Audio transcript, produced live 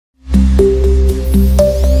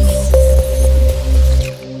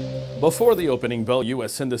Before the opening bell,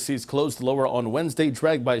 U.S. indices closed lower on Wednesday,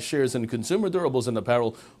 dragged by shares in consumer durables and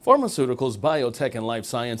apparel, pharmaceuticals, biotech and life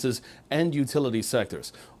sciences, and utility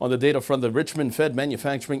sectors. On the data front, the Richmond Fed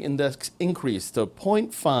Manufacturing Index increased to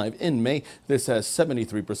 0.5 in May. This has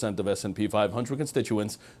 73% of S&P 500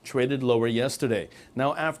 constituents traded lower yesterday.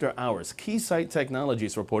 Now, after hours, Keysight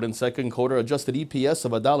Technologies reported second quarter adjusted EPS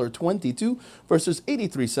of $1.22 versus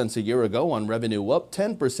 83 cents a year ago on revenue up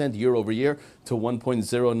 10% year over year to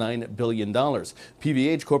 $1.09 billion.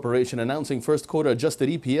 PVH Corporation announcing first quarter adjusted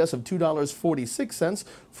EPS of $2.46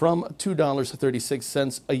 from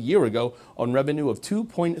 $2.36 a year ago on revenue of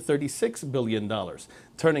 $2.36 billion.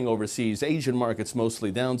 Turning overseas, Asian markets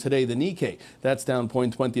mostly down today. The Nikkei, that's down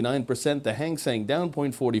 0.29%. The Hang Seng down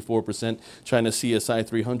 0.44%. China CSI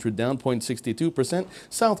 300 down 0.62%.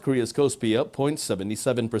 South Korea's Kospi up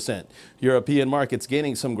 0.77%. European markets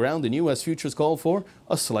gaining some ground, and U.S. futures call for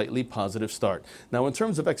a slightly positive start. Now, in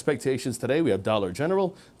terms of expectations today, we have Dollar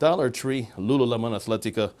General, Dollar Tree, Lululemon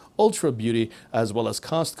Athletica, Ultra Beauty, as well as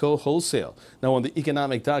Costco Wholesale. Now, on the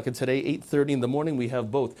economic docket today, 8:30 in the morning, we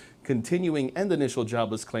have both continuing and initial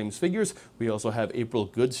jobless claims figures. We also have April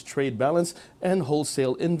goods trade balance and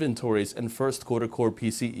wholesale inventories and first quarter core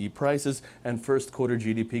PCE prices and first quarter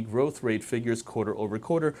GDP growth rate figures quarter over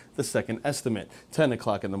quarter, the second estimate. 10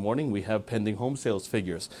 o'clock in the morning, we have pending home sales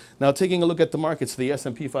figures. Now, taking a look at the markets, the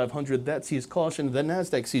S&P 500, that sees caution. The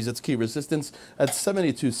Nasdaq sees its key resistance at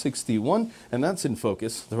 72.61, and that's in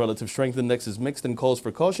focus. The relative strength index is mixed and calls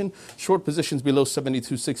for caution. Short positions below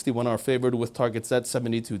 72.61 are favored with targets at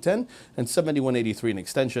 72.10 and 71.83 in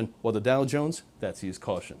extension, while the Dow Jones, that sees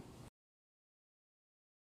caution.